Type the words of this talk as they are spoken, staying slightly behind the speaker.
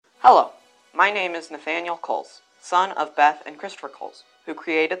Hello, my name is Nathaniel Coles, son of Beth and Christopher Coles, who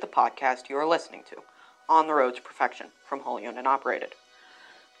created the podcast you are listening to, On the Road to Perfection, from Wholly Owned and Operated.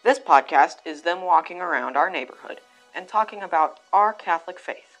 This podcast is them walking around our neighborhood and talking about our Catholic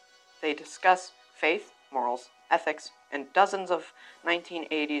faith. They discuss faith, morals, ethics, and dozens of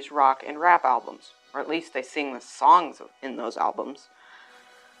 1980s rock and rap albums, or at least they sing the songs in those albums.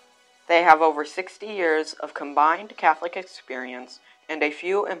 They have over 60 years of combined Catholic experience and a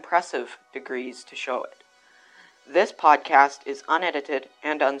few impressive degrees to show it. This podcast is unedited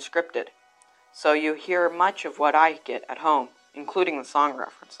and unscripted, so you hear much of what I get at home, including the song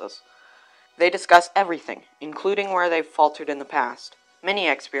references. They discuss everything, including where they've faltered in the past, many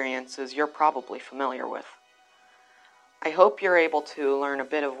experiences you're probably familiar with. I hope you're able to learn a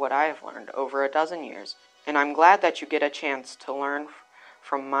bit of what I have learned over a dozen years, and I'm glad that you get a chance to learn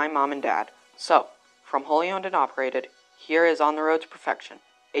from my mom and dad. So, from Wholly Owned and Operated, here is On the Road to Perfection,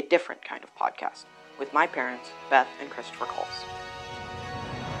 a different kind of podcast, with my parents, Beth and Christopher Coles.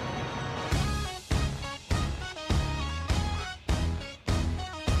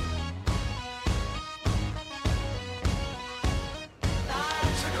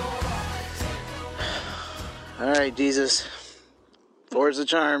 All right, Jesus. Four's the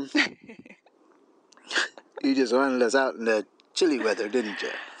charm. You just wanted us out in the chilly weather, didn't you?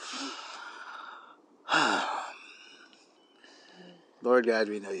 Lord God,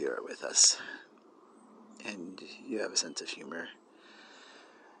 we know you are with us. And you have a sense of humor.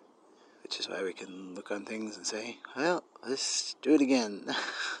 Which is why we can look on things and say, well, let's do it again.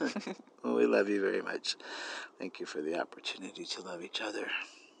 Well, we love you very much. Thank you for the opportunity to love each other.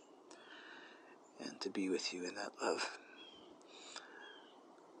 And to be with you in that love.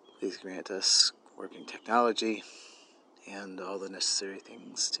 Please grant us working technology and all the necessary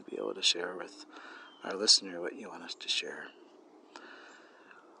things to be able to share with our listener what you want us to share.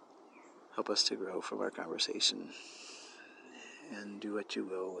 Help us to grow from our conversation and do what you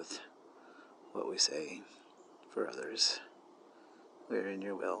will with what we say for others. We're in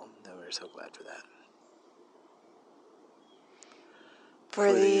your will, and we're so glad for that.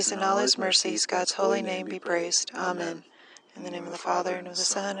 For these and all his mercies, God's holy name be praised. Amen. In the name of the Father, and of the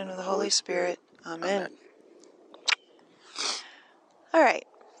Son, and of the Holy Spirit. Amen. All right.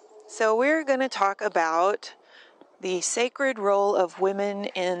 So we're going to talk about the sacred role of women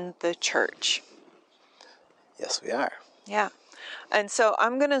in the church. Yes, we are. Yeah. And so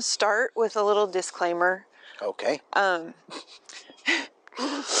I'm going to start with a little disclaimer. Okay.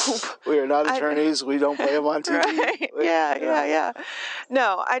 We are not attorneys. We don't play them on TV. Right. Yeah.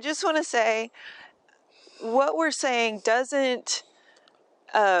 No, I just want to say what we're saying doesn't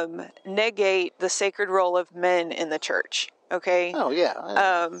negate the sacred role of men in the church. Okay. Oh, yeah.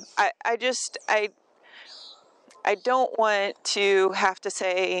 I don't want to have to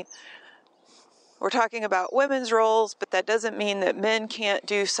say we're talking about women's roles, but that doesn't mean that men can't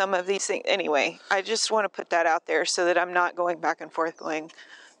do some of these things. Anyway, I just want to put that out there so that I'm not going back and forth going,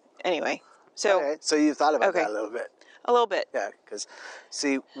 anyway. So, okay. So you thought about that a little bit. A little bit. Yeah, because,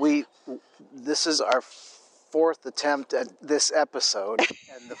 see, this is our fourth attempt at this episode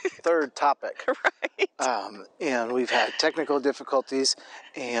and the third topic. Right. And we've had technical difficulties,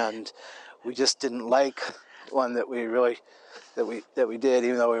 and we just didn't like one that we really that we did,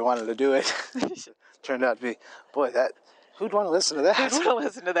 even though we wanted to do it. Turned out to be, who'd want to listen to that? Who'd want to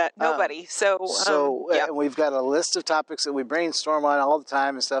listen to that? Nobody. And we've got a list of topics that we brainstorm on all the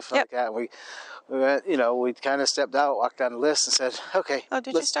time and stuff like that. We went, we kind of stepped out, walked down the list, and said, "Okay." Oh,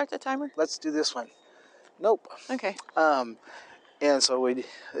 did you start the timer? Let's do this one. Nope. Okay. And so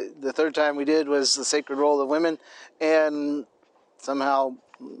the third time we did was the sacred role of women, and somehow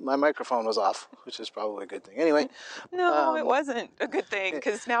my microphone was off, which is probably a good thing. Anyway. No, it wasn't a good thing,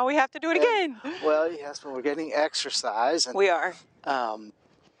 because now we have to do it again. Well, yes, but we're getting exercise. And, we are. But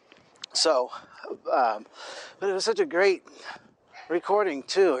it was such a great recording,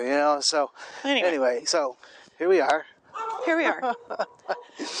 too, So, anyway, so here we are. Here we are.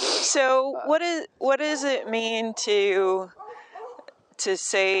 So, what does it mean to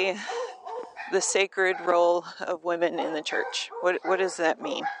say the sacred role of women in the church? What does that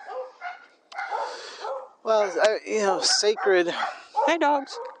mean? Well, sacred. Hi,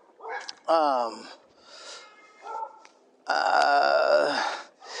 dogs. I'm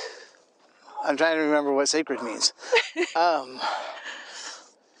trying to remember what sacred means. Well,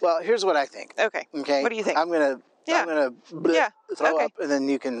 here's what I think. Okay. Okay. What do you think? I'm gonna throw up, and then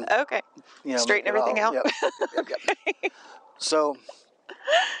you can straighten everything out. Yep. So,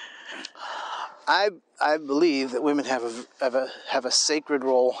 I believe that women have a sacred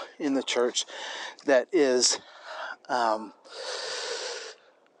role in the church that is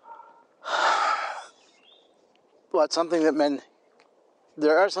it's something that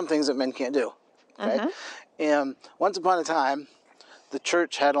there are some things that men can't do. Okay? And once upon a time, the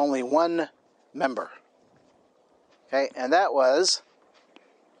church had only one member. Okay? And that was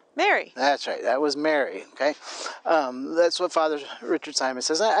Mary. That's right. That was Mary. Okay? That's what Father Richard Simon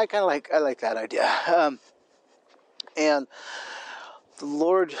says. I kind of like that idea. And the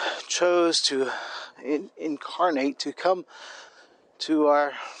Lord chose to incarnate, to come to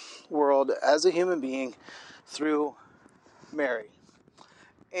our world as a human being through Mary.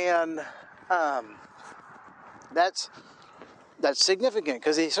 And that's significant,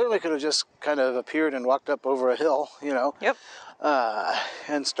 because he certainly could have just kind of appeared and walked up over a hill, Yep.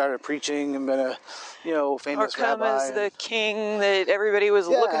 And started preaching and been a, famous Or come rabbi. as the king that everybody was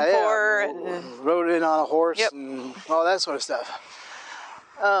looking for. And rode in on a horse Yep. and all that sort of stuff.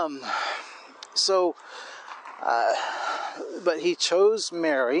 But he chose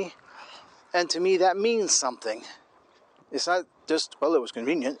Mary, and to me that means something. It's not just, it was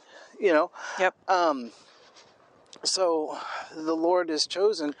convenient, Yep. So the Lord has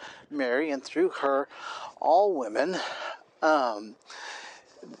chosen Mary, and through her, all women,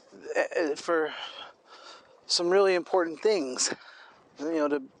 for some really important things,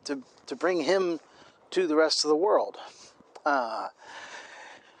 to bring him to the rest of the world.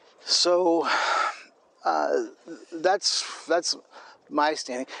 That's my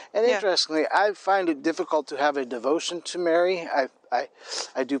standing. And interestingly, I find it difficult to have a devotion to Mary. I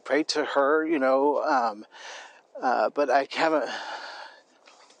do pray to her, but I haven't.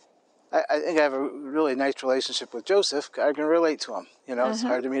 I think I have a really nice relationship with Joseph. I can relate to him. It's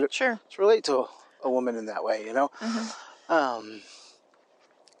hard to me to relate to a woman in that way.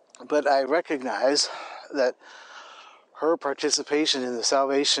 But I recognize that her participation in the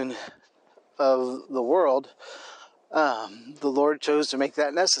salvation of the world, the Lord chose to make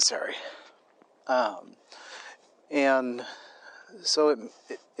that necessary, and so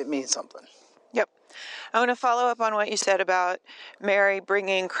it means something. Yep. I want to follow up on what you said about Mary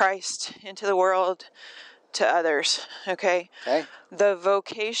bringing Christ into the world to others. Okay. The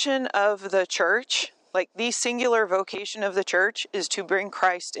vocation of the church, like the singular vocation of the church, is to bring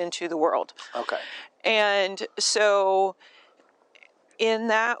Christ into the world. Okay. And so in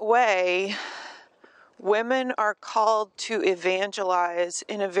that way, women are called to evangelize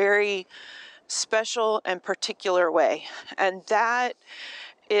in a very special and particular way. And that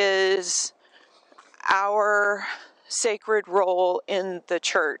is our sacred role in the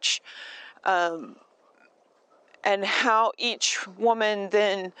church. And how each woman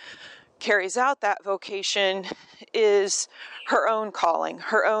then carries out that vocation is her own calling,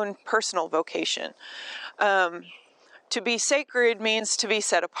 her own personal vocation. To be sacred means to be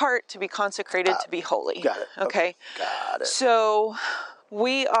set apart, to be consecrated, to be holy. Got it. Okay. Got it. So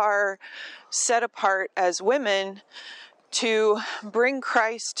we are set apart as women to bring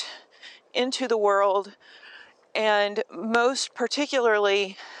Christ into the world, and most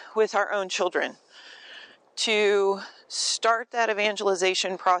particularly with our own children, to start that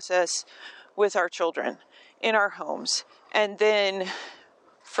evangelization process with our children in our homes, and then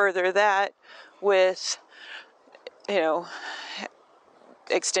further that with,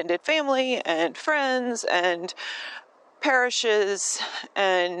 extended family and friends and parishes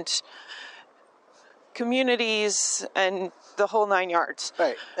and communities and the whole 9 yards.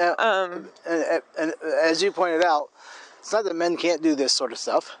 Right. And as you pointed out, it's not that men can't do this sort of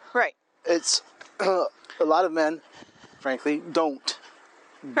stuff. Right. It's a lot of men, frankly, don't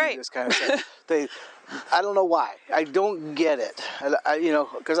do this kind of stuff. I don't know why. I don't get it.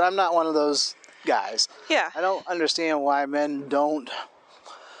 Because I'm not one of those guys. Yeah. I don't understand why men don't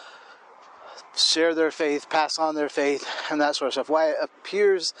share their faith, pass on their faith, and that sort of stuff. Why it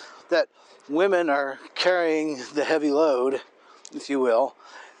appears that women are carrying the heavy load, if you will,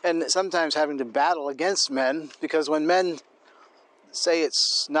 and sometimes having to battle against men, because when men say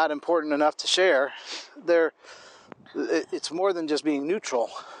it's not important enough to share, it's more than just being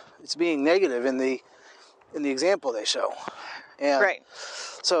neutral. It's being negative in the example they show. And right.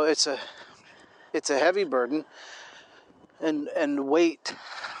 So it's a heavy burden and weight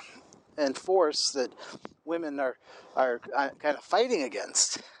and force that women are kind of fighting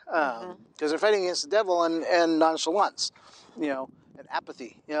against, because they're fighting against the devil and nonchalance, and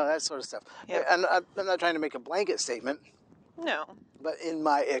apathy, that sort of stuff. Yep. And I'm not trying to make a blanket statement. No. But in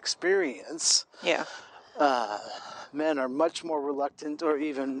my experience, men are much more reluctant or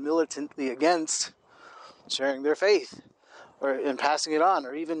even militantly against sharing their faith and passing it on,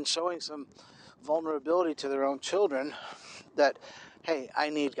 or even showing some vulnerability to their own children that, hey, I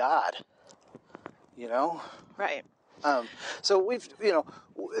need God, Right. So we've,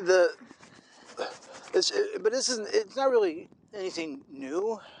 But it's not really anything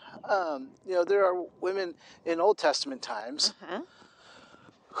new. There are women in Old Testament times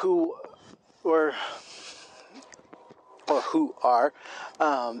who were or who are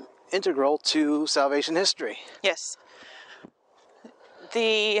integral to salvation history. Yes.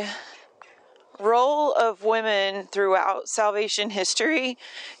 The role of women throughout salvation history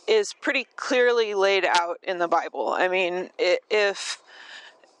is pretty clearly laid out in the Bible. I mean, if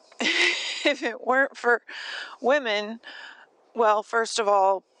it weren't for women, well, first of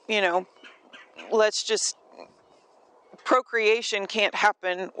all, procreation can't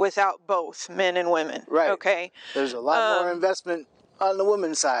happen without both men and women. Right. Okay. There's a lot more investment on the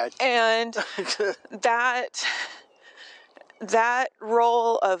women's side. And that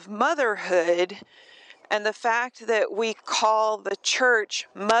role of motherhood and the fact that we call the church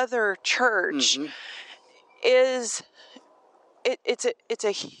Mother Church is it's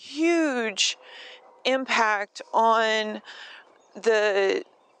a huge impact on the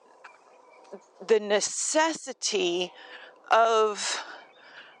necessity of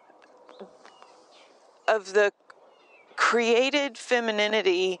the created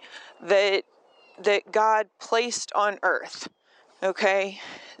femininity that God placed on earth. Okay?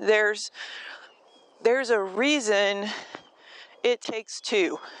 There's a reason it takes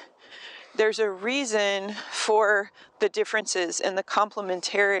two. There's a reason for the differences and the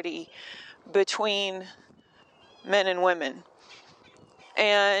complementarity between men and women.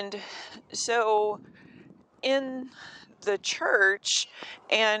 And so in the church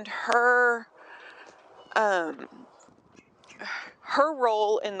and her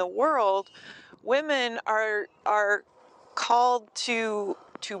role in the world, women are called to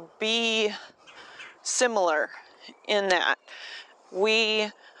be similar in that we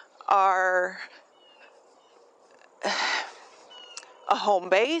are a home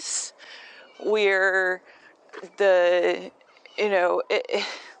base. We're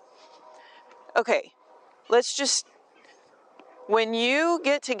okay, let's just, when you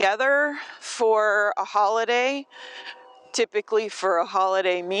get together for a holiday, typically for a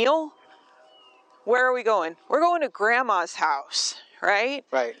holiday meal, where are we going? We're going to Grandma's house, right?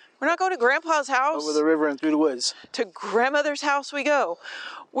 Right. We're not going to Grandpa's house. Over the river and through the woods. To Grandmother's house we go.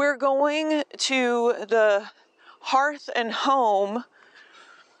 We're going to the hearth and home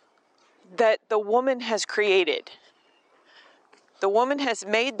that the woman has created. The woman has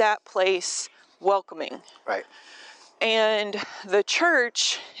made that place welcoming. Right. And the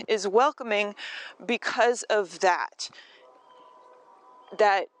church is welcoming because of that.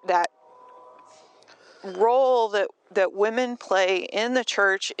 That role that women play in the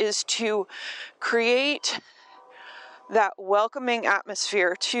church is to create that welcoming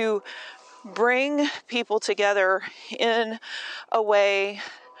atmosphere, to bring people together in a way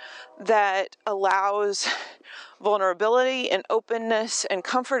that allows vulnerability and openness and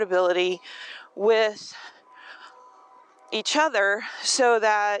comfortability with each other, so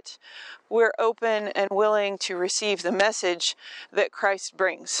that we're open and willing to receive the message that Christ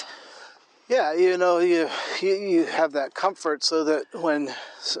brings. Yeah, you have that comfort, so that when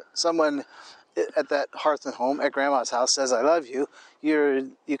someone at that hearth and home at Grandma's house says "I love you,"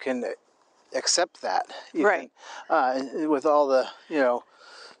 you can accept that. Right. With all the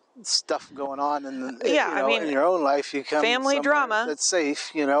stuff going on in your own life, you come family drama that's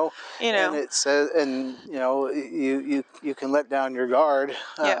safe, and it says, and you can let down your guard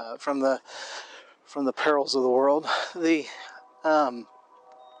from the perils of the world. The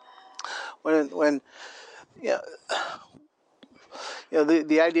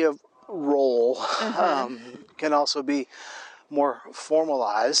idea of role can also be more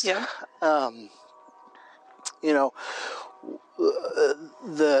formalized. Yeah.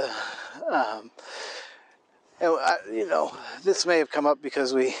 This may have come up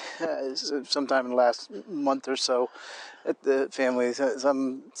because we sometime in the last month or so at the family,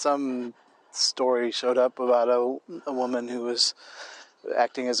 some story showed up about a woman who was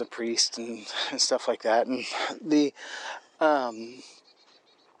acting as a priest and stuff like that, and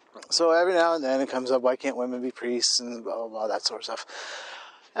so every now and then it comes up, why can't women be priests and blah blah blah, that sort of stuff.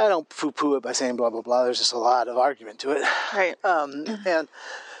 I don't poo-poo it by saying blah blah blah. There's just a lot of argument to it, right?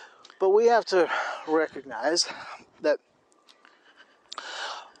 But we have to recognize that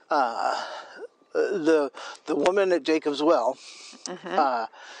the woman at Jacob's well,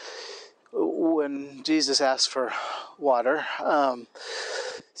 when Jesus asked for water,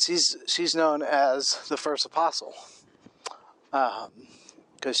 she's known as the first apostle,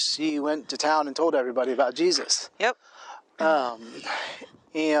 because she went to town and told everybody about Jesus. Yep.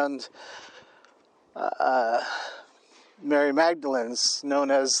 Mary Magdalene's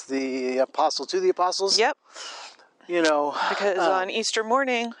known as the apostle to the apostles. Yep. You know, Because on Easter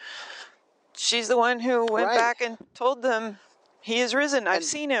morning, she's the one who went Right. back and told them, he is risen. I've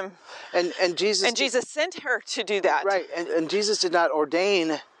seen him. and Jesus And Jesus sent her to do that. right, and Jesus did not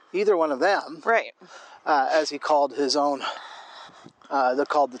ordain either one of them Right. as he called his own. They're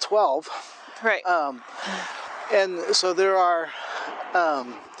called the 12. Right. And so there are,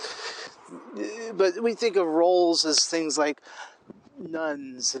 but we think of roles as things like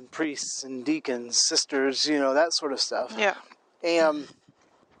nuns and priests and deacons, sisters, you know, that sort of stuff. yeah. And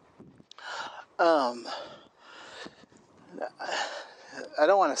I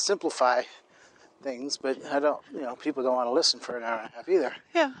don't want to simplify things, but I don't, you know, people don't want to listen for an hour and a half either.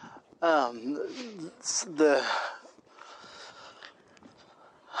 Yeah.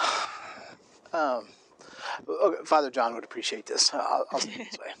 Okay, Father John would appreciate this. I'll say it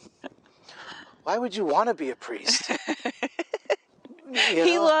this way. Why would you want to be a priest? You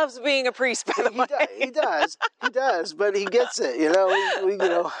He know? loves being a priest, by the way. He does, but he gets it, you know.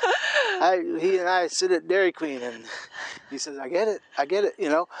 He and I sit at Dairy Queen, and he says, "I get it," you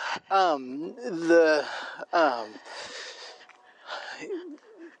know.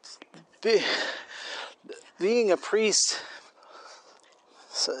 Being a priest,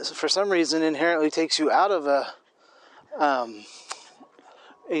 for some reason, inherently takes you out of a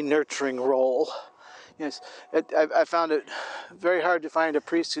nurturing role. Yes, I found it very hard to find a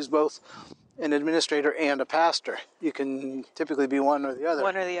priest who's both an administrator and a pastor. You can typically be one or the other.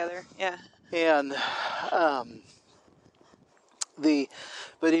 One or the other, yeah. And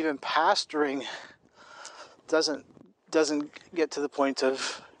but even pastoring doesn't get to the point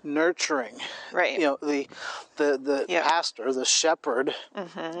of nurturing. Right. You know, the Yeah. pastor, the shepherd,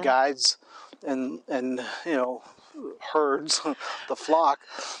 guides and you know, herds the flock.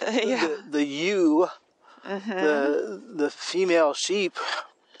 Yeah. The ewe, the female sheep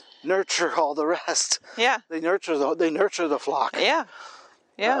nurture all the rest. Yeah. They nurture the flock. Yeah.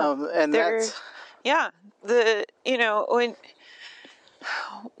 Yeah. And They're- that's yeah.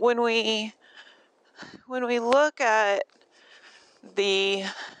 When we look at the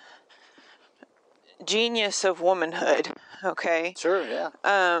genius of womanhood, okay, sure, yeah.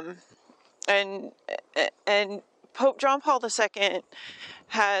 and Pope John Paul II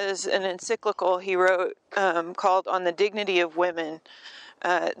has an encyclical he wrote called "On the Dignity of Women."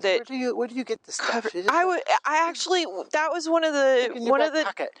 That Where do you get this stuff? that was one of the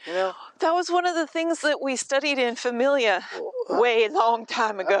pocket, you know. that was one of the things that we studied in Familia way long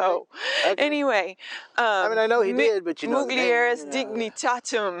time ago. Okay. Anyway, I mean, I know he did, but you know, the name, Muglieris you know.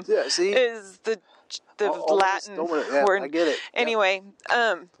 Dignitatum Yeah, see? is the Latin Yeah, word. I get it. Yeah. Anyway,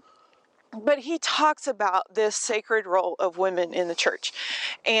 but he talks about this sacred role of women in the church,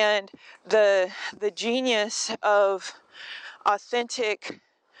 and the genius of authentic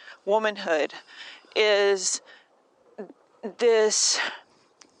womanhood is this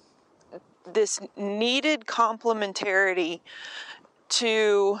needed complementarity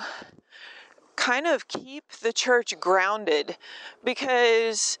to kind of keep the church grounded,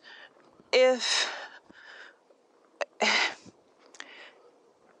 because if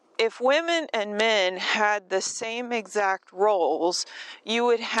women and men had the same exact roles, you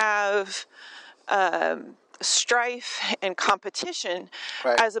would have strife and competition,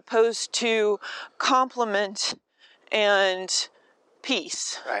 Right. as opposed to complement and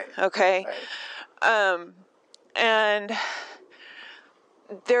peace. Right. Okay. Right. And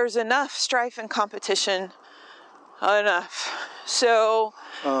there's enough strife and competition, enough. So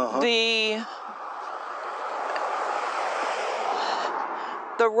the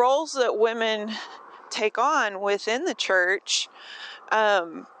roles that women take on within the church,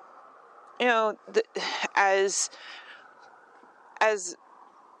 you know, as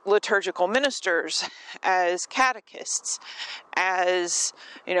liturgical ministers, as catechists, as,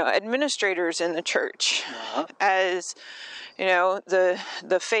 you know, administrators in the church, as, you know,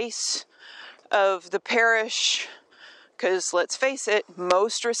 the face of the parish, because let's face it,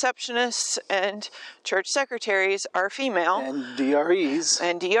 most receptionists and church secretaries are female, And DREs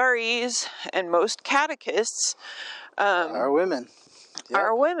and most catechists are women. Yep.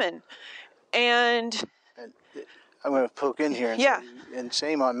 are women. And I'm going to poke in here and Yeah. say, and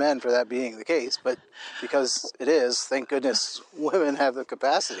shame on men for that being the case, but because it is, thank goodness women have the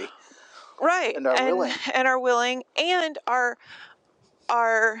capacity. right, And are willing. and are willing, and are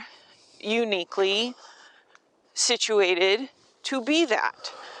uniquely situated to be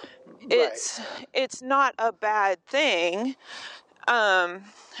that. It's not a bad thing.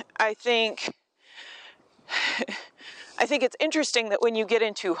 I think I think it's interesting that when you get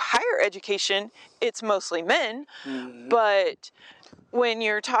into higher education, it's mostly men, but when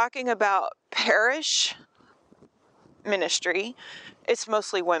you're talking about parish ministry, it's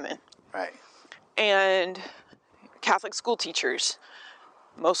mostly women. Right. And Catholic school teachers,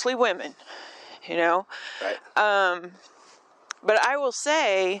 mostly women, you know. Right. But I will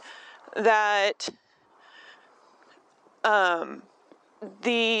say that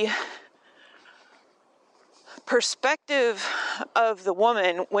the perspective of the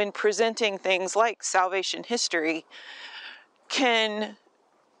woman when presenting things like salvation history can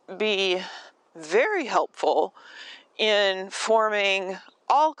be very helpful in forming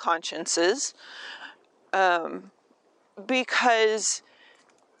all consciences, because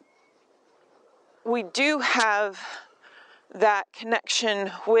we do have that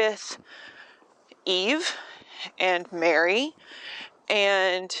connection with Eve and Mary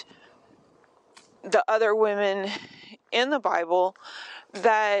and the other women in the Bible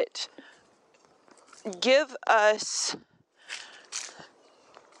that give us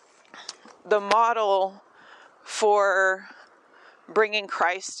the model for bringing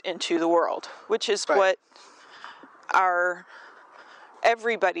Christ into the world, which is Right. what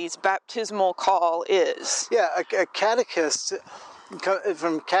everybody's baptismal call is. Yeah, a catechist,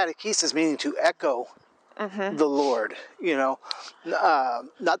 from catechesis meaning to echo the Lord, you know,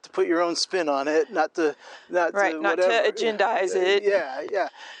 not to put your own spin on it, not to Not to agendize it. Yeah.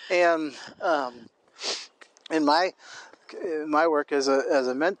 And in my work as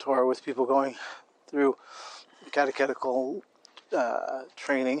a mentor with people going through catechetical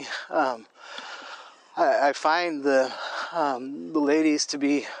training, I find the ladies to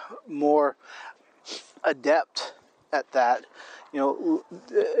be more adept at that. You know,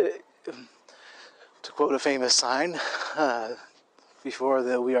 to quote a famous sign before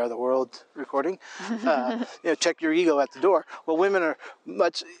the "We Are the World" recording, check your ego at the door. Well, women are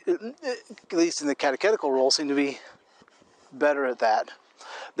much, at least in the catechetical role, seem to be better at that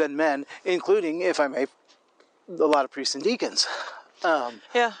than men, including, if I may, a lot of priests and deacons.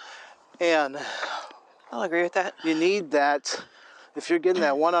 Yeah, And I'll agree with that. you need that. If you're getting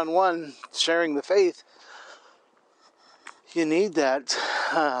that one-on-one sharing the faith, you need that,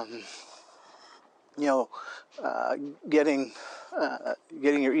 getting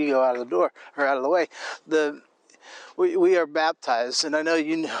your ego out of the door or out of the way. We are baptized, and I know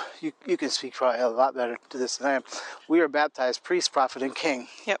you can speak probably a lot better to this than I am. We are baptized priest, prophet, and king.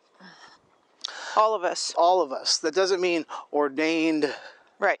 Yep. All of us. All of us. That doesn't mean ordained.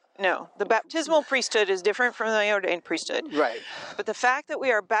 Right. No. The baptismal priesthood is different from the ordained priesthood. Right. But the fact that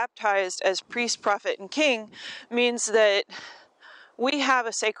we are baptized as priest, prophet, and king means that we have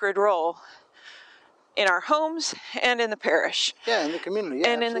a sacred role in our homes and in the parish. Yeah, in the community. Yeah,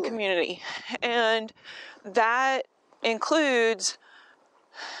 and absolutely. in the community. And that includes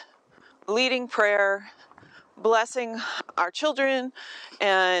leading prayer, blessing our children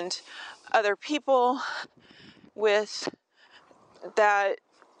and other people with that,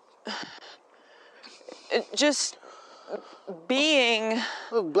 just being,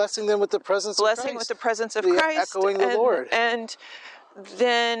 blessing them with the presence of Christ. with the presence of The Christ. echoing the Lord. And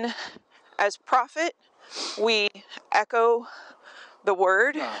then as prophet, we echo the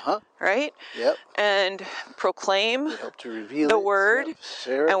word, right? Yep. And proclaim We help to reveal the it, word, yep,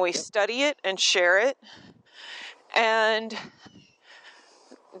 share it, and we yep. study it and share it. And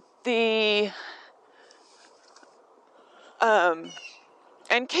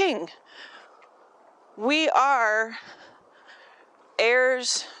and king, we are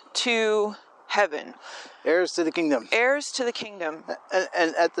heirs to heaven, heirs to the kingdom, heirs to the kingdom,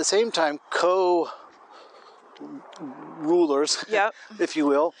 and at the same time co-rulers, Yep. if you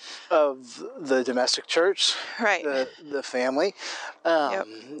will, of the domestic church, right? the family, Yep.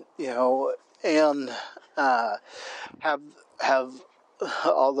 And have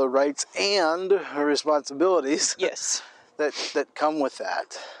all the rights and responsibilities Yes. that come with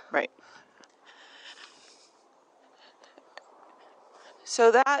that. Right.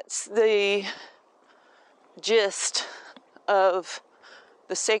 So that's the gist of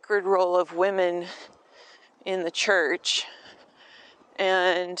the sacred role of women in the church.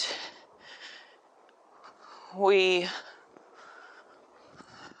 And we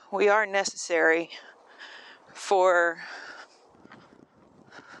are necessary for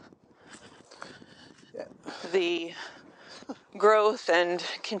the growth and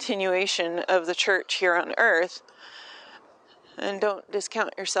continuation of the church here on earth. And don't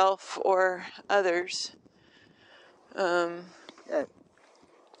discount yourself or others. Because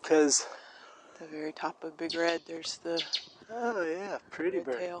the very top of Big Red, there's the pretty red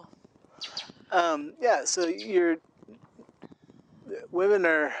bird. tail. So you're women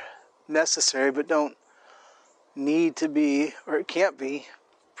are necessary, but don't need to be, or it can't be,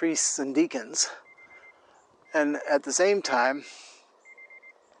 priests and deacons. And at the same time,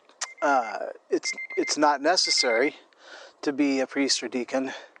 it's not necessary to be a priest or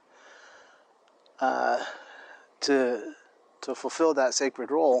deacon to fulfill that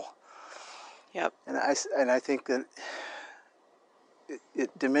sacred role. Yep. And I think that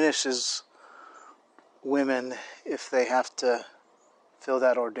it diminishes women if they have to fill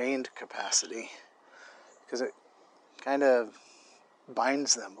that ordained capacity, because it kind of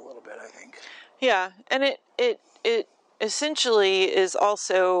binds them a little bit, I think. Yeah, and it essentially is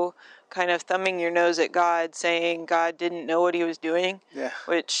also kind of thumbing your nose at God, saying God didn't know what he was doing. Yeah.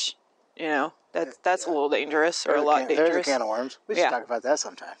 Which, that's a little dangerous, or a lot There's dangerous. a can of worms. We should talk about that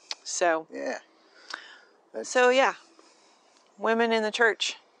sometime. So, Yeah. Women in the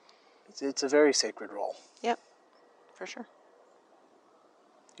church. It's a very sacred role. Yep, for sure.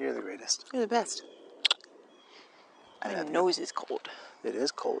 You're the greatest. You're the best. My nose is cold. It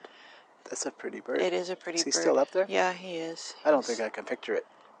is cold. That's a pretty bird. It is a pretty bird. Is he still up there? Yeah, he is. I don't think I can picture it.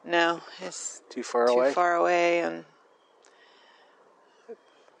 No, it's too far away. Too far away, and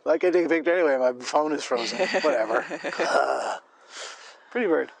I can't take a picture anyway. My phone is frozen. Whatever. Pretty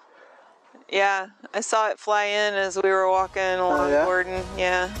bird. Yeah, I saw it fly in as we were walking along Gordon.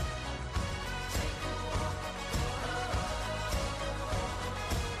 Yeah.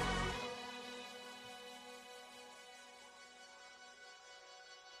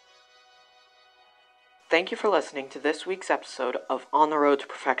 Thank you for listening to this week's episode of On the Road to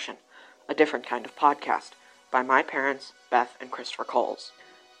Perfection, a different kind of podcast, by my parents, Beth and Christopher Coles.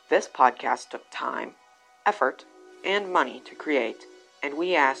 This podcast took time, effort, and money to create, and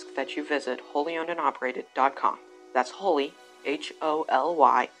we ask that you visit holyownedandoperated.com. That's holy,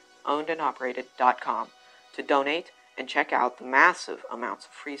 Holy, ownedandoperated.com, to donate and check out the massive amounts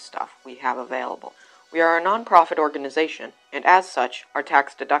of free stuff we have available. We are a nonprofit organization, and as such, are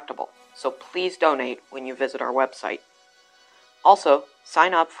tax deductible, so please donate when you visit our website. Also,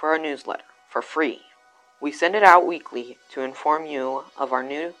 sign up for our newsletter for free. We send it out weekly to inform you of our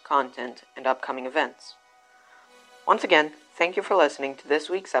new content and upcoming events. Once again, thank you for listening to this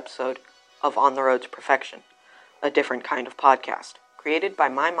week's episode of On the Road to Perfection, a different kind of podcast, created by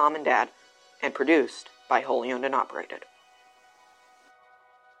my mom and dad and produced by Wholly Owned and Operated.